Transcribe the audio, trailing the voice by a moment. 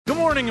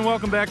morning and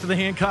welcome back to the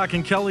Hancock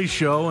and Kelley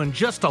Show. In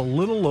just a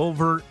little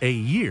over a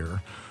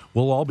year,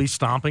 we'll all be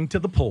stomping to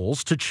the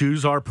polls to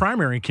choose our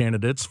primary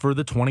candidates for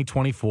the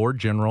 2024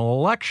 general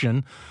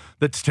election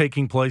that's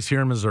taking place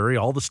here in Missouri.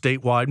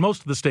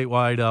 Most of the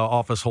statewide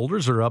office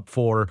holders are up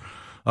for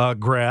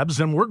grabs,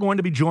 and we're going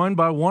to be joined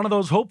by one of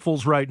those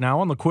hopefuls right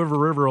now on the Quiver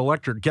River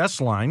Electric guest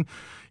line.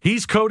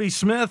 He's Cody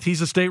Smith.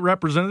 He's a state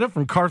representative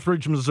from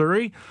Carthage,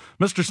 Missouri.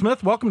 Mr.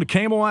 Smith, welcome to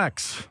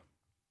KMOX.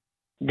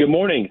 Good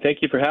morning.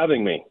 Thank you for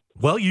having me.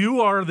 Well, you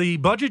are the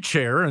budget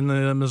chair in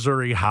the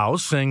Missouri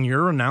House, and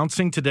you're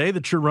announcing today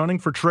that you're running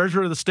for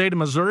treasurer of the state of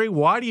Missouri.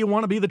 Why do you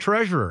want to be the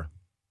treasurer?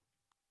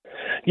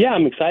 Yeah,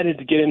 I'm excited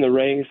to get in the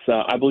race.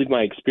 I believe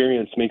my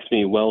experience makes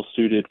me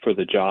well-suited for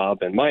the job,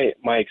 and my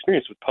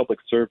experience with public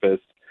service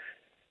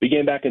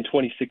began back in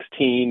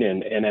 2016,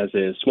 and as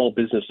a small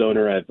business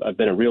owner, I've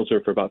been a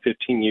realtor for about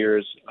 15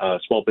 years,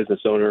 small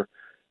business owner.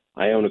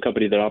 I own a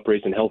company that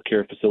operates in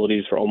healthcare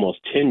facilities for almost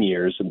 10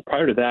 years. And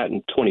prior to that,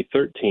 in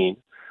 2013,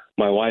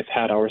 my wife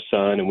had our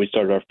son and we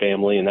started our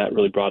family, and that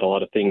really brought a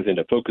lot of things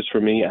into focus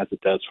for me, as it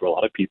does for a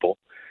lot of people.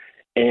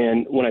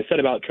 And when I set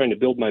about trying to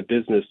build my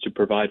business to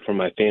provide for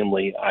my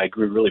family, I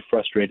grew really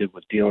frustrated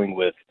with dealing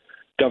with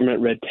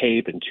government red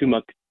tape and too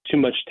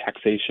much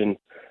taxation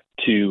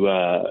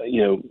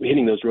to,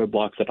 hitting those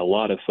roadblocks that a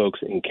lot of folks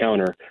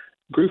encounter.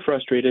 Grew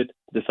frustrated,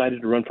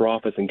 decided to run for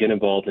office and get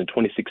involved. In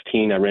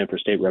 2016, I ran for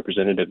state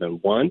representative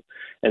and won.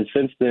 And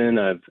since then,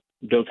 I've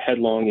dove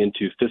headlong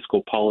into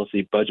fiscal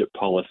policy, budget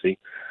policy.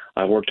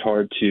 I worked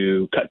hard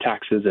to cut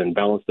taxes and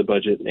balance the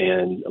budget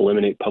and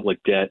eliminate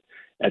public debt.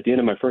 At the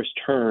end of my first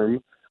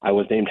term, I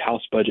was named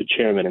House Budget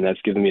Chairman, and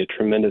that's given me a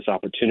tremendous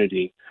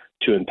opportunity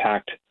to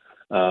impact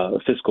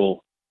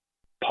fiscal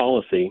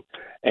policy.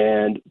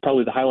 And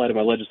probably the highlight of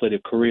my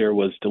legislative career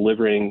was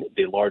delivering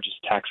the largest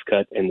tax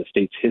cut in the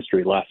state's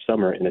history last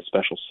summer in a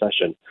special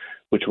session,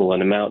 which will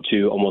amount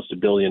to almost $1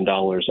 billion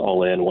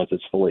all in once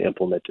it's fully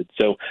implemented.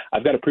 So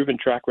I've got a proven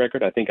track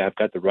record. I think I've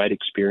got the right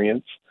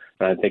experience,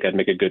 and I think I'd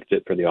make a good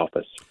fit for the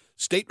office.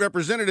 State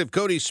Representative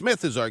Cody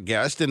Smith is our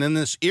guest, and in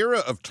this era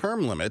of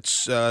term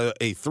limits, a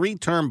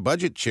 3-term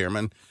budget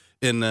chairman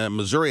in the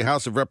Missouri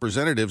House of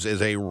Representatives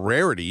is a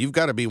rarity. You've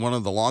got to be one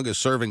of the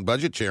longest-serving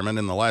budget chairmen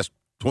in the last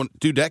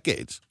 2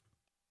 decades.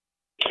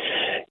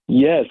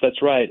 Yes,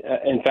 that's right.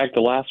 In fact,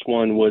 the last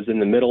one was in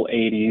the middle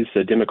 80s.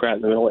 A Democrat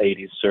in the middle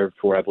 80s served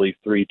for, I believe,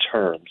 3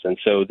 terms. And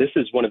so this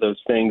is one of those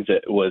things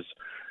that was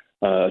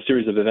a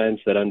series of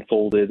events that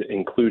unfolded,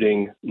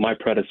 including my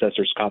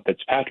predecessor, Scott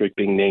Fitzpatrick,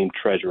 being named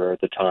treasurer at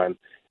the time,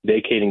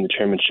 vacating the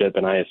chairmanship,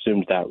 and I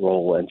assumed that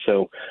role. And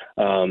so,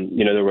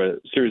 there were a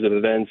series of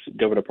events,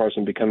 Governor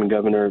Parson becoming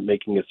governor,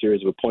 making a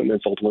series of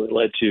appointments, ultimately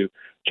led to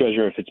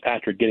Treasurer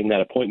Fitzpatrick getting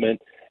that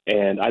appointment,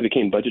 and I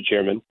became budget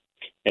chairman,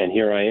 and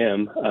here I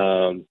am.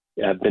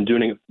 I've been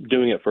doing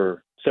it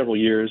for several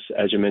years,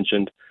 as you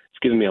mentioned. It's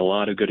given me a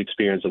lot of good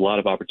experience, a lot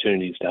of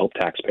opportunities to help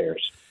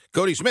taxpayers.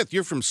 Cody Smith,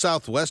 you're from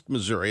Southwest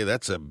Missouri.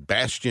 That's a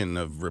bastion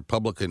of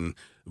Republican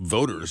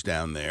voters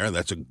down there.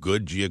 That's a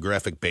good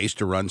geographic base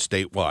to run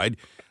statewide.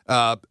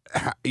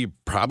 You're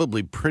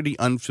probably pretty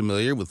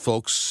unfamiliar with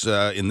folks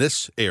in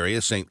this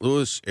area, St.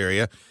 Louis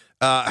area.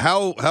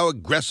 How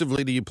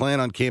aggressively do you plan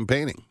on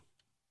campaigning?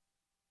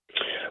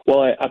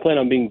 Well, I plan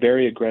on being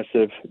very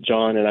aggressive,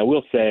 John, and I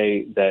will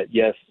say that,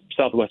 yes,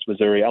 Southwest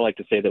Missouri, I like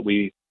to say that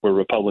we were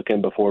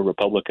Republican before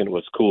Republican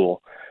was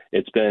cool.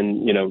 It's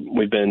been,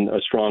 we've been a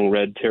strong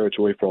red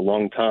territory for a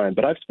long time,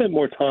 but I've spent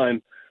more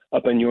time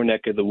up in your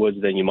neck of the woods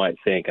than you might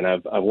think, and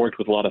I've worked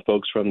with a lot of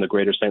folks from the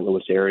greater St.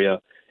 Louis area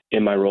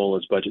in my role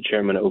as budget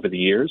chairman over the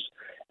years,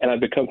 and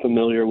I've become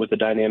familiar with the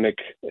dynamic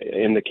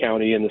in the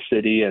county and the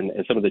city and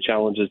some of the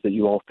challenges that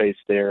you all face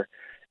there.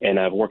 And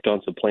I've worked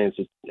on some plans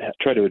to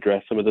try to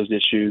address some of those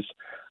issues.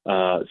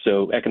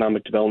 So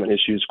economic development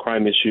issues,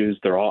 crime issues,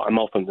 I'm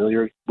all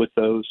familiar with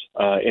those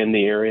in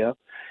the area.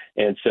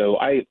 And so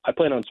I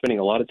plan on spending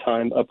a lot of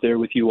time up there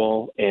with you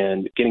all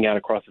and getting out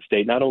across the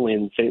state, not only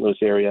in the St. Louis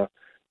area,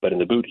 but in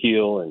the Boot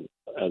Heel and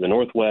the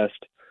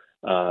Northwest,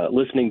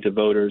 listening to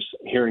voters,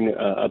 hearing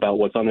about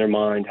what's on their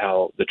mind,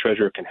 how the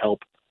treasurer can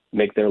help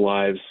make their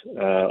lives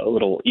a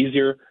little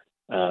easier,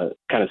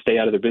 kind of stay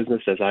out of their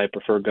business as I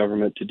prefer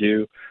government to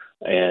do.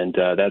 And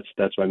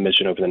that's my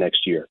mission over the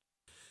next year.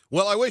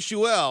 Well, I wish you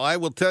well. I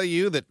will tell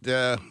you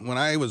that when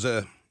I was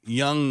a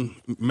young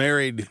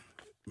married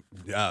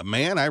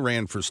man, I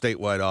ran for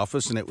statewide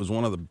office, and it was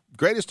one of the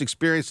greatest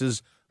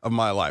experiences of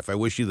my life. I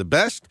wish you the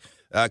best.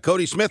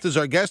 Cody Smith is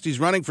our guest. He's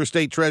running for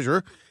state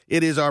treasurer.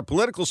 It is our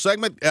political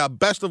segment.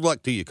 Best of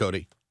luck to you,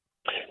 Cody.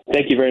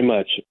 Thank you very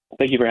much.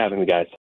 Thank you for having me, guys.